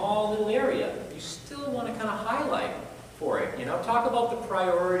a small little area. You still want to kind of highlight for it. You know, talk about the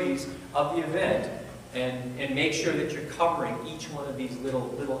priorities of the event and make sure that you're covering each one of these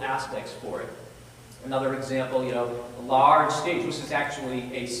little aspects for it. Another example, you know, a large stage. This is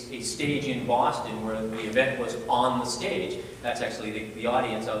actually a stage in Boston where the event was on the stage. That's actually the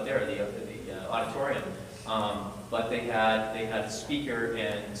audience out there, the auditorium. But they had a speaker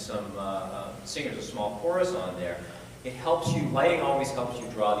and some singers, a small chorus on there. It helps you, lighting always helps you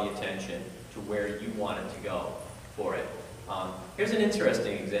draw the attention to where you want it to go for it. Here's an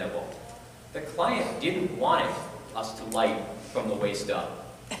interesting example. The client didn't want us to light from the waist up.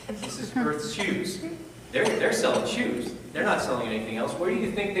 This is Earth's shoes. They're selling shoes. They're not selling anything else. Where do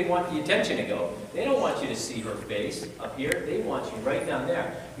you think they want the attention to go? They don't want you to see her face up here. They want you right down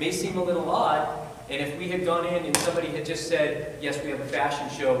there. May seem a little odd, and if we had gone in and somebody had just said, yes, we have a fashion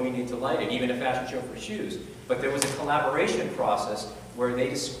show, we need to light it, even a fashion show for shoes. But there was a collaboration process where they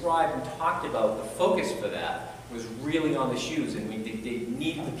described and talked about the focus for that was really on the shoes, and they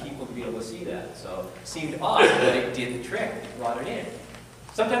needed the people to be able to see that. So it seemed odd, but it did the trick. It brought it in.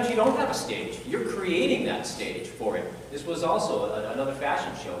 Sometimes you don't have a stage. You're creating that stage for it. This was also another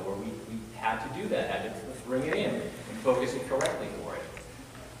fashion show where we had to do that, had to bring it in and focus it correctly for it.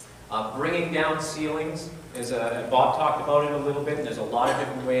 Bringing down ceilings, Bob talked about it a little bit, and there's a lot of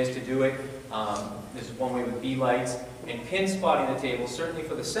different ways to do it. There's one way with B-lights, and pin spotting the table, certainly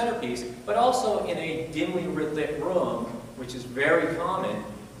for the centerpiece, but also in a dimly lit room, which is very common,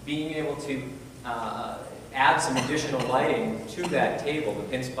 being able to add some additional lighting to that table. The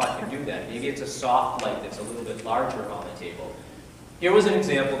pin spot can do that. Maybe it's a soft light that's a little bit larger on the table. Here was an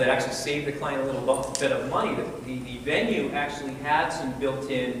example that actually saved the client a little bit of money. The venue actually had some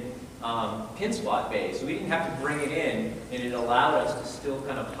built-in pin spot bays, so we didn't have to bring it in, and it allowed us to still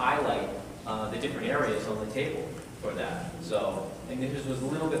kind of highlight the different areas on the table for that. So, and this was a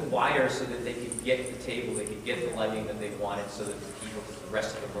little bit wider so that they could get the table, they could get the lighting that they wanted, so that the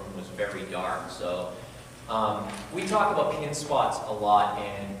rest of the room was very dark. So, we talk about pin spots a lot,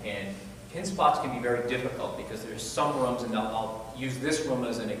 and pin spots can be very difficult because there's some rooms, and I'll use this room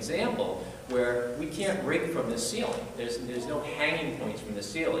as an example, where we can't rig from the ceiling. There's no hanging points from the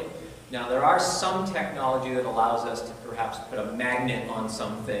ceiling. Now, there are some technology that allows us to perhaps put a magnet on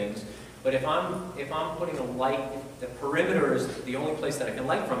some things, but if I'm putting a light, the perimeter is the only place that I can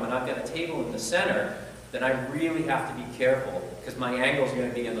light from, and I've got a table in the center, then I really have to be careful, because my angle is going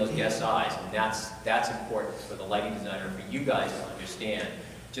to be in those guests' eyes, and that's important for the lighting designer, for you guys to understand.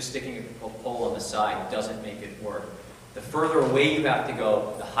 Just sticking a pole on the side doesn't make it work. The further away you have to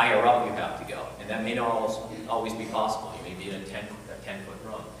go, the higher up you have to go, and that may not always be possible. You may be in a 10-foot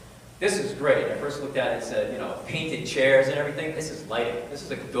room. This is great. I first looked at it and said, you know, painted chairs and everything. This is lighting. This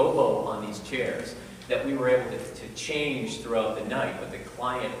is a gobbo on these chairs that we were able to change throughout the night, but the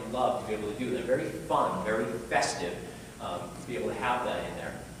client loved to be able to do. They're very fun, very festive, to be able to have that in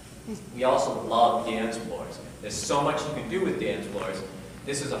there. We also love dance floors. There's so much you can do with dance floors.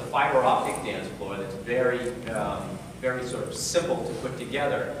 This is a fiber optic dance floor that's very, very sort of simple to put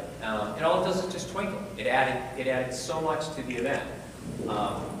together. And all it does is just twinkle. It added so much to the event.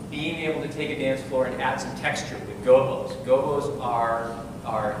 Being able to take a dance floor and add some texture with gobos. Gobos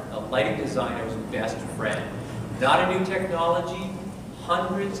are a lighting designer's best friend. Not a new technology,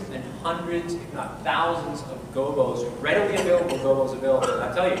 hundreds and hundreds, if not thousands of gobos, readily available gobos available. And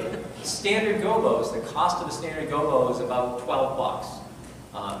I tell you, standard gobos, the cost of a standard gobo is about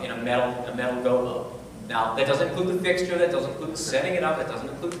 $12 in a metal gobo. Now, that doesn't include the fixture, that doesn't include setting it up, that doesn't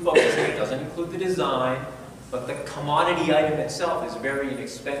include focusing, it doesn't include the design, but the commodity item itself is very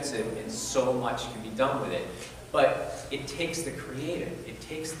inexpensive, and so much can be done with it. But it takes the creative, it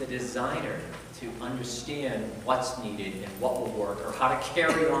takes the designer to understand what's needed and what will work, or how to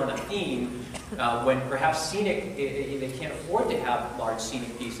carry on a theme when perhaps scenic, they can't afford to have large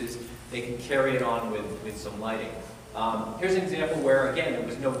scenic pieces, they can carry it on with some lighting. Here's an example where, again, there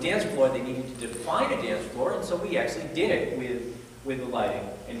was no dance floor, they needed to define a dance floor, and so we actually did it with the lighting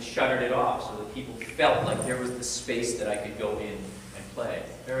and shuttered it off so that people felt like there was the space that I could go in and play.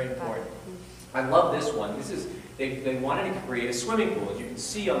 Very important. I love this one. This is, they wanted to create a swimming pool. As you can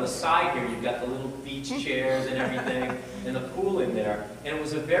see on the side here, you've got the little beach chairs and everything, and the pool in there. And it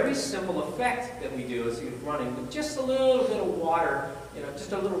was a very simple effect that we do as you're running, with just a little bit of water, you know,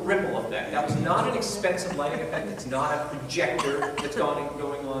 just a little ripple effect. That was not an expensive lighting effect. It's not a projector that's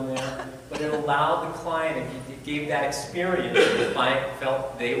going on there, but it allowed the client, it gave that experience, and the client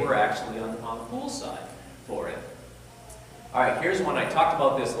felt they were actually on the pool side for it. All right, here's one. I talked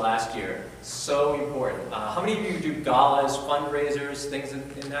about this last year. So important. How many of you do galas, fundraisers, things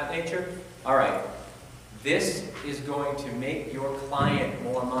in that nature? All right. This is going to make your client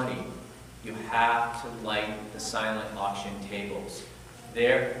more money. You have to light the silent auction tables.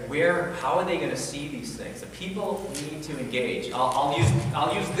 How are they going to see these things? The people need to engage. I'll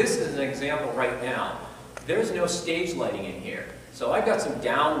use this as an example right now. There's no stage lighting in here. So I've got some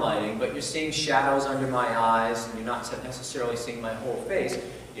down lighting, but you're seeing shadows under my eyes, and you're not necessarily seeing my whole face.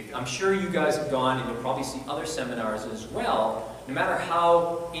 I'm sure you guys have gone, and you'll probably see other seminars as well. No matter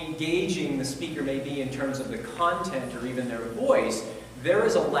how engaging the speaker may be in terms of the content or even their voice, there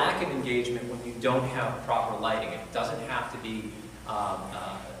is a lack of engagement when you don't have proper lighting. It doesn't have to be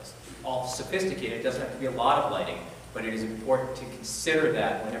all sophisticated. It doesn't have to be a lot of lighting. But it is important to consider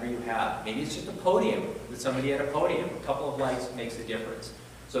that whenever you have. Maybe it's just a podium with somebody at a podium. A couple of lights makes a difference.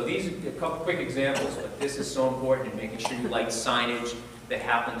 So these are a couple quick examples, but this is so important in making sure you light signage that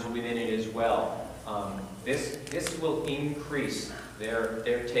happens within it as well. This will increase their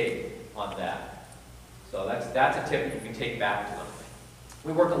take on that. So that's a tip that you can take back to them.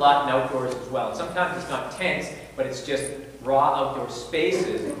 We work a lot in outdoors as well. Sometimes it's not tents, but it's just raw outdoor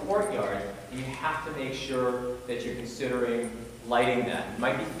spaces and courtyards. You have to make sure that you're considering lighting that. It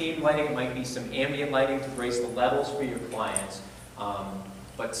might be theme lighting, it might be some ambient lighting to raise the levels for your clients,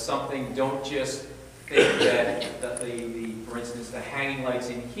 but something, don't just think that for instance, the hanging lights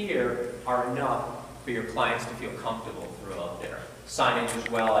in here are enough for your clients to feel comfortable throughout there. Signage as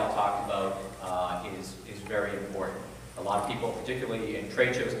well, I talked about, is very important. A lot of people, particularly in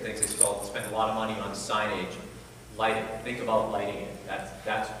trade shows and things, they spend a lot of money on signage. Lighting, think about lighting it.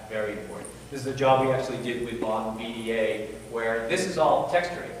 That's very important. This is a job we actually did with Bob and VDA, where this is all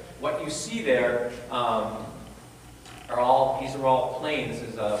texturing. What you see there these are all plain. This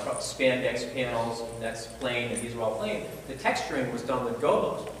is spandex panels, that's plain, and these are all plain. The texturing was done with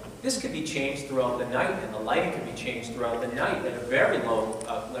gobos. This could be changed throughout the night, and the lighting could be changed throughout the night at a very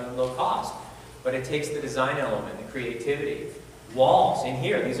low cost. But it takes the design element, the creativity. Walls in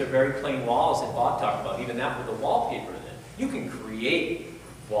here, these are very plain walls that Bob talked about, even that with the wallpaper in it. You can create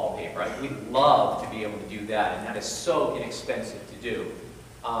wallpaper. Right? We'd love to be able to do that, and that is so inexpensive to do.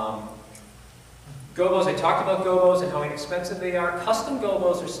 Gobos, I talked about gobos and how inexpensive they are. Custom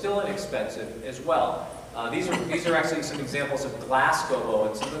gobos are still inexpensive as well. These are actually some examples of glass gobo,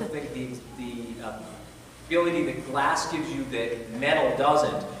 and some of the ability that glass gives you that metal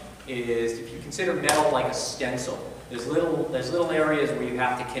doesn't is, if you consider metal like a stencil, there's little areas where you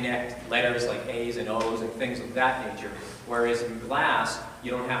have to connect letters like A's and O's and things of that nature, whereas in glass,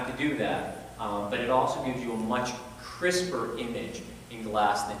 you don't have to do that. But it also gives you a much crisper image in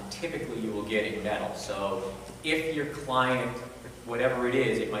glass than typically you will get in metal. So if your client, whatever it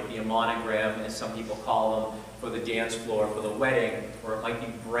is, it might be a monogram, as some people call them, for the dance floor, for the wedding, or it might be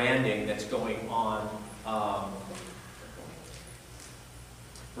branding that's going on,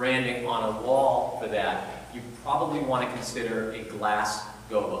 branding on a wall for that, you probably want to consider a glass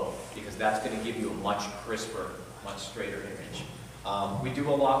gobo, because that's going to give you a much crisper, much straighter image. We do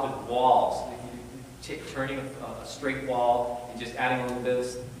a lot with walls. Turning a straight wall and just adding a little bit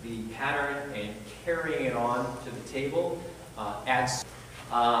of the pattern and carrying it on to the table adds.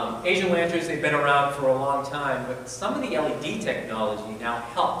 Asian lanterns, they've been around for a long time, but some of the LED technology now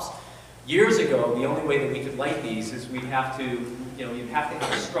helps. Years ago, the only way that we could light these is we'd have to, you'd have to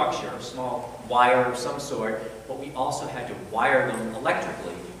have a structure, a small wire of some sort, but we also had to wire them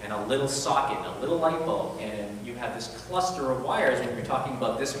electrically, and a little socket, and a little light bulb, and you had this cluster of wires when you're talking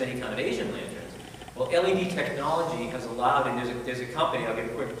about this many kind of Asian lanterns. Well, LED technology has allowed, and there's a company, I'll give a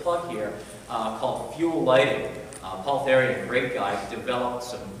quick plug here, called Fuel Lighting. Paul Therian, a great guy, developed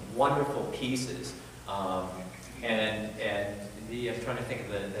some wonderful pieces. I'm trying to think of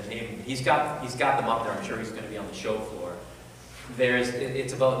the name. He's got them up there. I'm sure he's going to be on the show floor.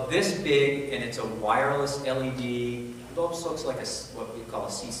 It's about this big, and it's a wireless LED. It almost looks like what we call a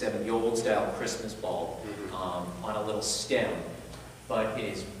C7, the old style Christmas bulb, on a little stem. But it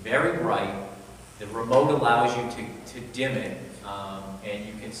is very bright. The remote allows you to dim it, and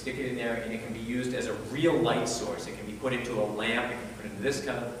you can stick it in there, and it can be used as a real light source. It can be put into a lamp, it can be put into this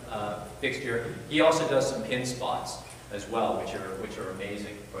kind of fixture. He also does some pin spots as well, which are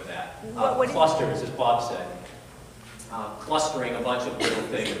amazing for that. Clusters, as Bob said. Clustering a bunch of little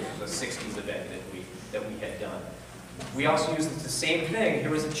things, the 60s event that we had done. We also used the same thing. Here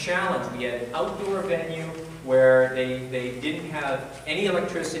was a challenge. We had an outdoor venue where they didn't have any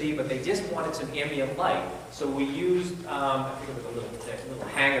electricity, but they just wanted some ambient light. So we used, I think it was the little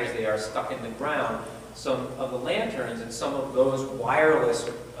hangers they are stuck in the ground, some of the lanterns and some of those wireless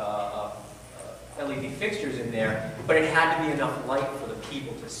LED fixtures in there, but it had to be enough light for the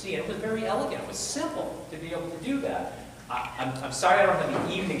people to see. And it was very elegant. It was simple to be able to do that. I'm sorry I don't have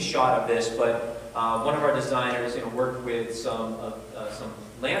the evening shot of this, but one of our designers worked with some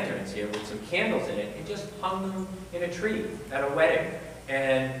lanterns here with some candles in it and just hung them in a tree at a wedding.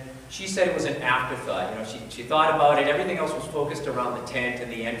 And she said it was an afterthought. She thought about it. Everything else was focused around the tent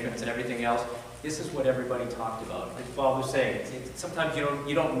and the entrance and everything else. This is what everybody talked about. Like Bob was saying, sometimes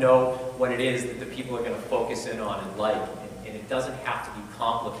you don't know what it is that the people are going to focus in on and like, and it doesn't have to be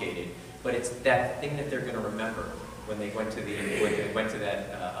complicated, but it's that thing that they're going to remember when they went to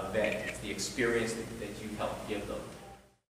that event. It's the experience that you helped give them.